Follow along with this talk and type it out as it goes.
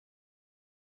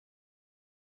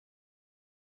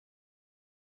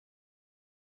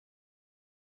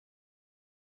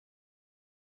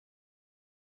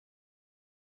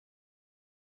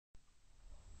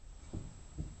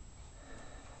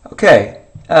Okay,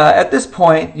 at this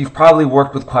point you've probably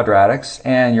worked with quadratics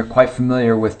and you're quite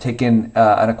familiar with taking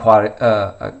a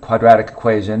quadratic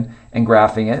equation and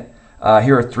graphing it.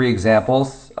 Here are three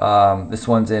examples. This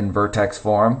one's in vertex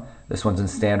form, this one's in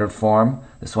standard form,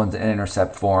 this one's in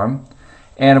intercept form.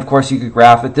 And of course you could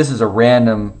graph it. This is a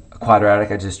random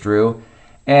quadratic I just drew.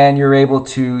 And you're able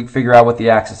to figure out what the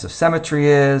axis of symmetry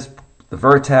is, the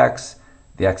vertex,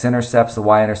 the x-intercepts, the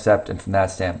y-intercept, and from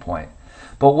that standpoint.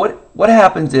 But what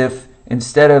happens if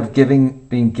instead of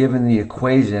being given the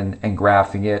equation and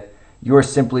graphing it, you're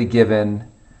simply given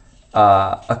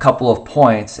a couple of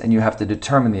points and you have to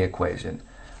determine the equation?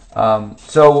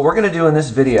 So what we're going to do in this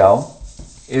video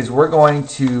is we're going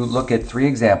to look at three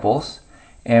examples,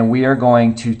 and we are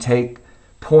going to take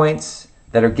points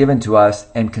that are given to us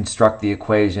and construct the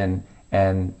equation,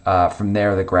 and from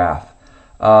there the graph.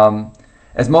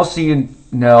 As most of you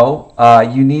know,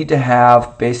 you need to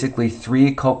have basically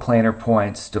three coplanar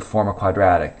points to form a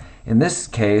quadratic. In this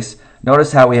case,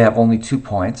 notice how we have only 2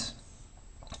 points.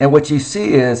 And what you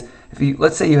see is,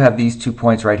 let's say you have these 2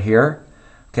 points right here,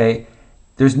 okay,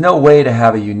 there's no way to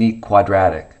have a unique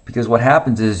quadratic, because what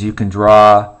happens is you can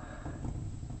draw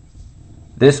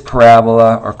this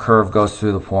parabola or curve goes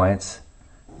through the points,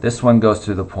 this one goes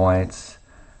through the points,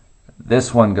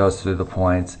 this one goes through the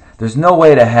points. There's no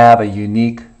way to have a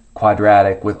unique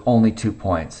quadratic with only 2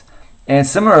 points. And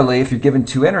similarly, if you're given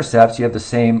 2 intercepts, you have the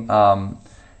same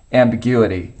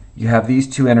ambiguity. You have these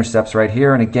 2 intercepts right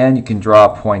here, and again, you can draw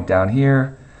a point down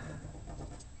here.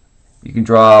 You can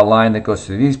draw a line that goes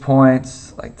through these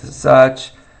points, like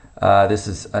such. This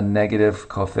is a negative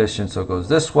coefficient, so it goes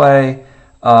this way.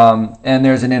 And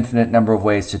there's an infinite number of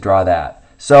ways to draw that.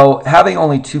 So having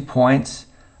only 2 points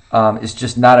is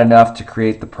just not enough to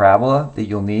create the parabola that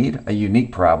you'll need, a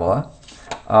unique parabola.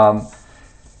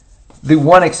 The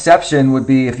one exception would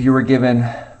be if you were given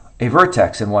a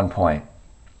vertex in 1 point.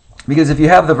 Because if you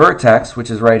have the vertex, which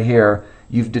is right here,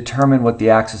 you've determined what the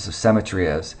axis of symmetry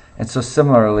is. And so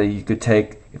similarly, you could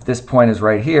take, if this point is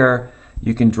right here,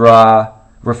 you can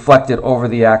reflect it over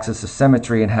the axis of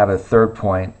symmetry and have a third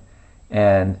point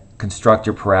and construct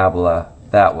your parabola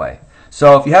that way.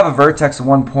 So if you have a vertex in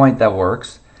 1 point, that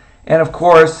works. And of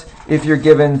course, if you're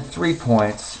given 3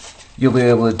 points, you'll be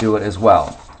able to do it as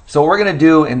well. So what we're going to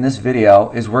do in this video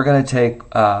is we're going to take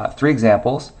 3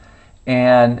 examples,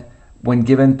 and when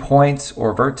given points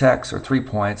or vertex or 3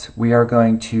 points, we are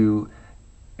going to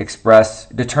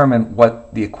determine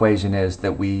what the equation is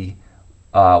that we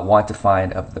want to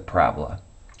find of the parabola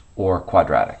or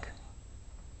quadratic.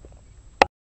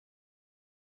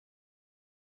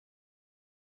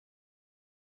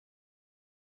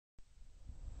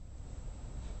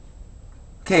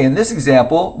 Okay, in this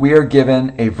example, we are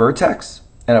given a vertex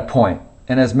and a point.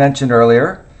 And as mentioned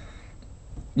earlier,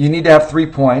 you need to have 3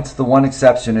 points. The one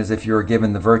exception is if you were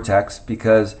given the vertex,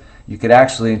 because you could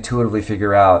actually intuitively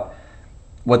figure out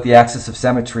what the axis of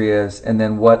symmetry is and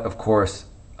then what, of course,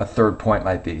 a third point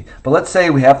might be. But let's say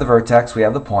we have the vertex, we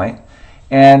have the point,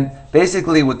 and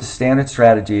basically what the standard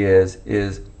strategy is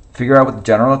figure out what the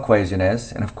general equation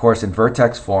is. And of course, in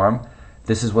vertex form,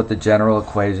 this is what the general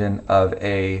equation of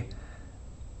a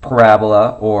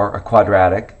parabola or a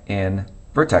quadratic in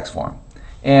vertex form.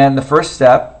 And the first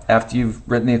step after you've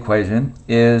written the equation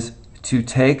is to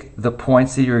take the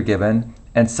points that you're given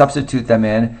and substitute them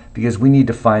in, because we need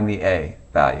to find the a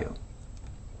value.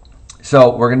 So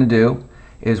what we're going to do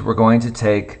is we're going to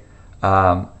take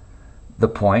the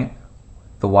point,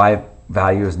 the y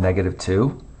value is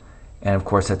 -2, and of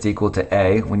course that's equal to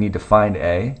a. We need to find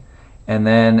a. And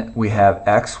then we have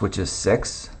x, which is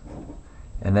 6.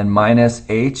 And then minus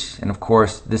h, and of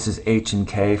course this is h and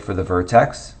k for the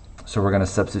vertex. So we're going to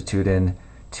substitute in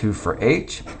 2 for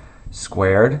h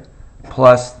squared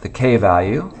plus the k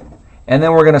value. And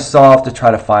then we're going to solve to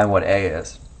try to find what a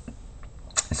is.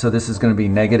 So this is going to be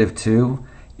 -2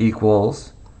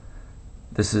 equals,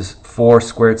 this is 4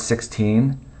 squared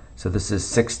 16. So this is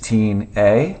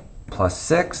 16a plus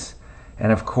 6.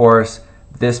 And of course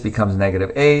this becomes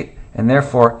 -8. And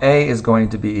therefore a is going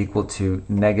to be equal to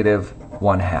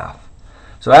 -1/2.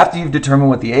 So after you've determined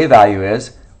what the a value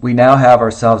is, we now have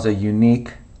ourselves a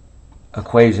unique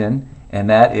equation, and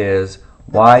that is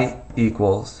y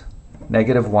equals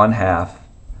 -1/2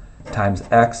 times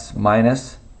x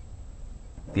minus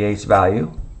the h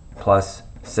value plus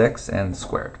 6 and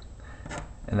squared.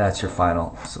 And that's your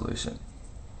final solution.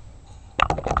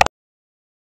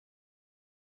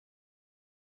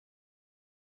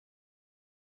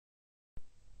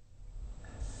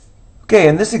 Okay,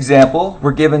 in this example,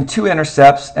 we're given 2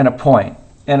 intercepts and a point.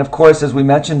 And of course, as we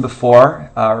mentioned before,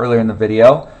 earlier in the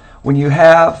video, when you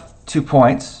have 2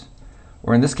 points,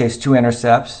 or in this case 2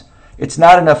 intercepts, it's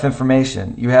not enough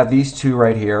information. You have these two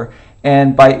right here,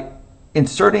 and by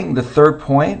inserting the third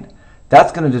point,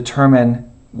 that's going to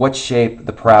determine what shape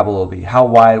the parabola will be. How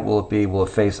wide will it be? Will it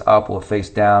face up? Will it face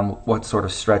down? What sort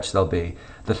of stretch there'll be?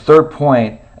 The third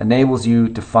point enables you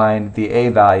to find the a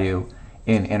value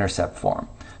in intercept form.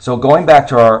 So going back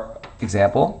to our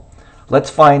example, let's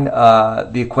find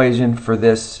the equation for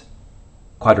this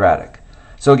quadratic.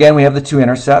 So again, we have the two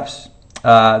intercepts.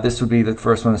 This would be the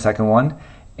first one, the second one.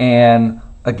 And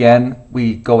again,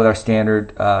 we go with our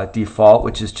standard default,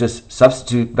 which is just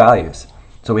substitute values.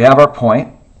 So we have our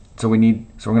point. So we're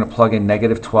going to plug in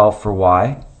 -12 for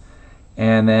y.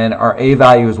 And then our a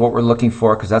value is what we're looking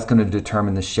for, because that's going to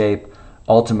determine the shape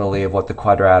ultimately of what the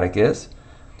quadratic is.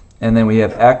 And then we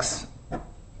have x,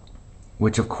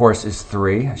 which of course is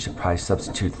 3. I should probably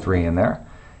substitute 3 in there.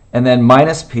 And then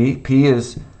minus p. P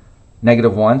is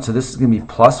 -1, so this is going to be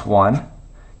 +1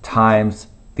 times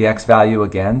the x value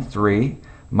again, 3,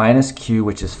 minus q,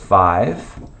 which is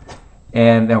 5.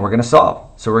 And then we're going to solve.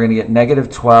 So we're going to get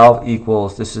 -12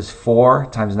 equals, this is 4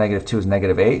 times -2 is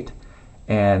 -8,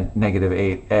 and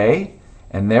 -8a.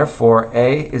 And therefore,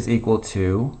 a is equal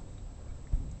to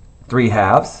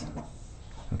 3/2.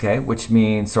 Okay, which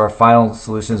means, so our final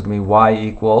solution is going to be y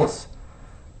equals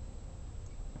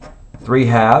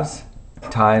 3/2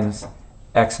 times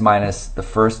x minus the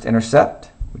first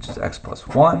intercept, which is x plus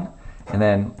 1, and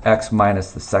then x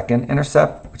minus the second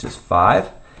intercept, which is 5.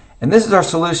 And this is our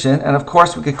solution, and of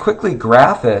course we could quickly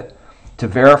graph it to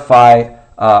verify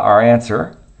our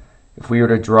answer. If we were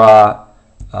to draw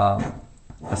a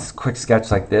quick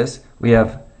sketch like this, we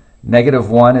have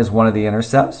 -1 is one of the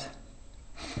intercepts,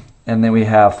 and then we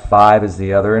have 5 as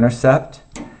the other intercept,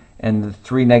 and the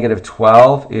 3,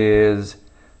 -12 is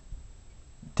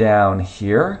down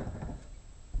here,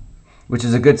 which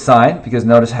is a good sign because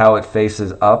notice how it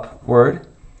faces upward.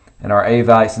 And our a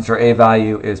value, since our a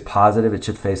value is positive, it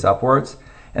should face upwards.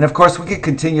 And of course, we could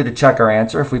continue to check our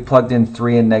answer. If we plugged in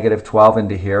 3 and -12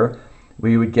 into here,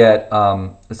 we would get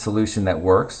a solution that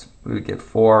works. We would get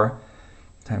 4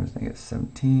 times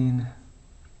 -17.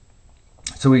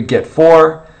 So we'd get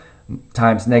 4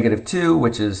 times -2,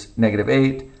 which is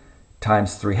 -8,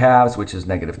 times 3/2, which is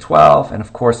 -12. And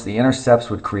of course, the intercepts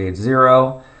would create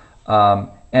 0.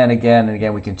 And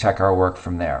again, we can check our work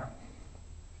from there.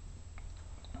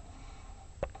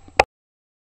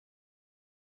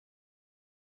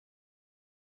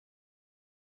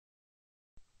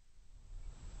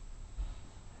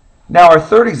 Now our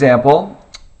third example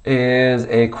is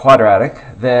a quadratic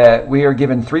that we are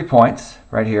given 3 points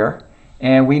right here,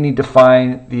 and we need to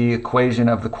find the equation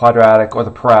of the quadratic or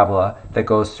the parabola that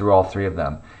goes through all 3 of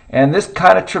them. And this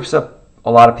kind of trips up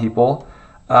a lot of people.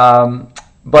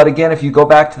 But again, if you go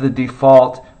back to the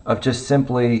default of just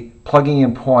simply plugging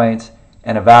in points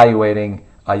and evaluating,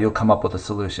 you'll come up with a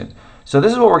solution. So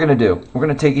this is what we're going to do. We're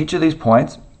going to take each of these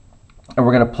points and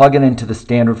we're going to plug it into the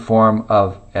standard form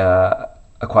of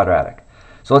a quadratic.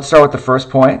 So let's start with the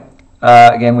first point.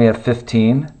 Again, we have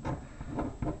 15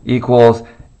 equals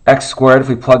x squared. If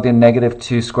we plugged in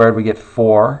 -2 squared, we get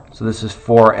 4. So this is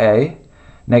 4a.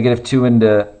 -2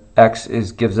 into x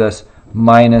gives us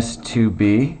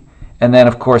 -2b. And then,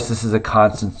 of course, this is a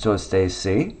constant, so it stays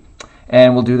c.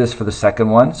 And we'll do this for the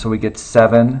second one. So we get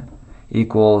 7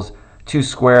 equals 2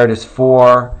 squared is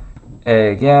 4,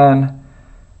 a again,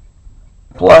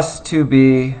 plus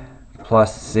 2b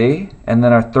plus c. And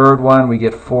then our third one, we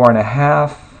get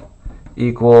 4.5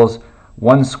 equals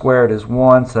 1 squared is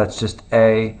 1, so that's just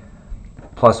a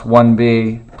plus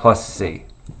 1b plus c.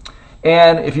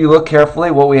 And if you look carefully,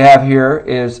 what we have here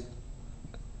is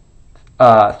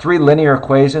 3 linear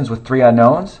equations with 3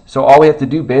 unknowns. So all we have to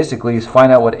do basically is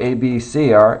find out what a, b,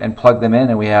 c are and plug them in,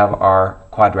 and we have our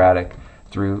quadratic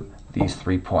through these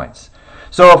 3 points.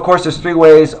 So of course there's 3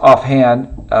 ways offhand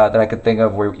that I could think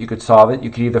of where you could solve it. You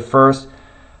could either first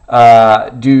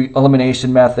do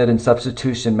elimination method and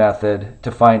substitution method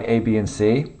to find a, b, and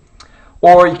c,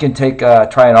 or you can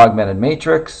try an augmented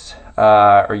matrix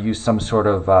or use some sort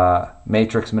of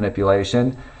matrix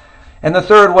manipulation. And the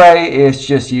third way is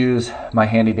just use my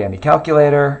handy dandy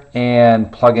calculator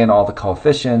and plug in all the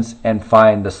coefficients and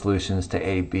find the solutions to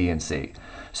a, b, and c.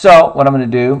 So what I'm going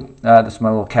to do, this is my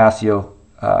little Casio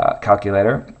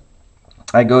calculator.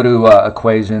 I go to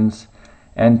equations,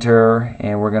 enter,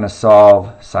 and we're going to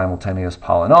solve simultaneous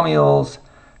polynomials,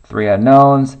 3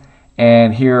 unknowns,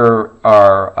 and here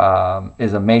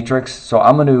is a matrix. So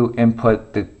I'm going to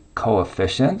input the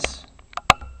coefficients.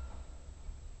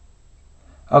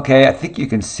 Okay, I think you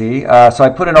can see. So I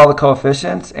put in all the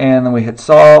coefficients and then we hit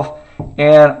solve,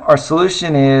 and our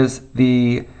solution is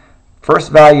the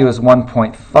first value is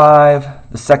 1.5,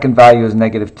 the second value is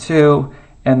 -2,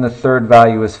 and the third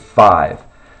value is 5.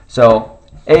 So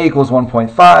A equals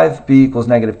 1.5, B equals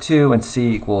 -2, and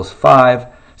C equals 5.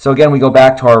 So again, we go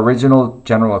back to our original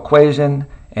general equation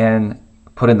and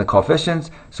put in the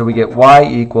coefficients. So we get y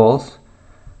equals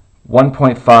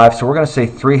 1.5. So we're going to say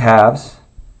 3/2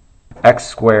 x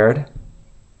squared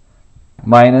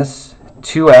minus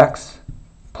 2x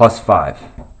plus 5.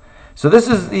 So this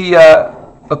is the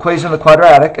equation of the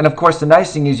quadratic. And of course, the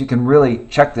nice thing is you can really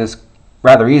check this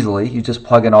rather easily. You just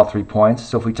plug in all 3 points.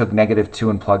 So if we took -2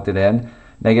 and plugged it in,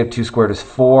 -2 squared is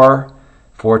 4.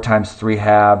 4 times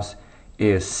 3/2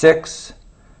 is 6.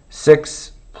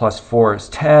 6 plus 4 is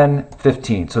 10.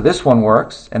 15. So this one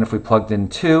works. And if we plugged in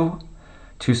 2,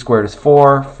 2 squared is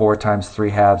 4. 4 times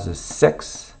 3/2 is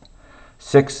 6.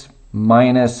 6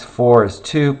 minus 4 is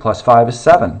 2, plus 5 is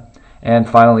 7. And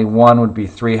finally, 1 would be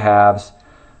 3/2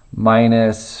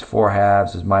 minus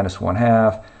 4/2 is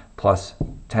 -1/2, plus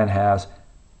 10/2,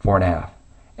 4.5.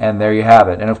 And there you have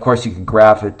it. And of course, you can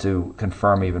graph it to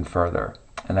confirm even further.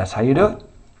 And that's how you do it.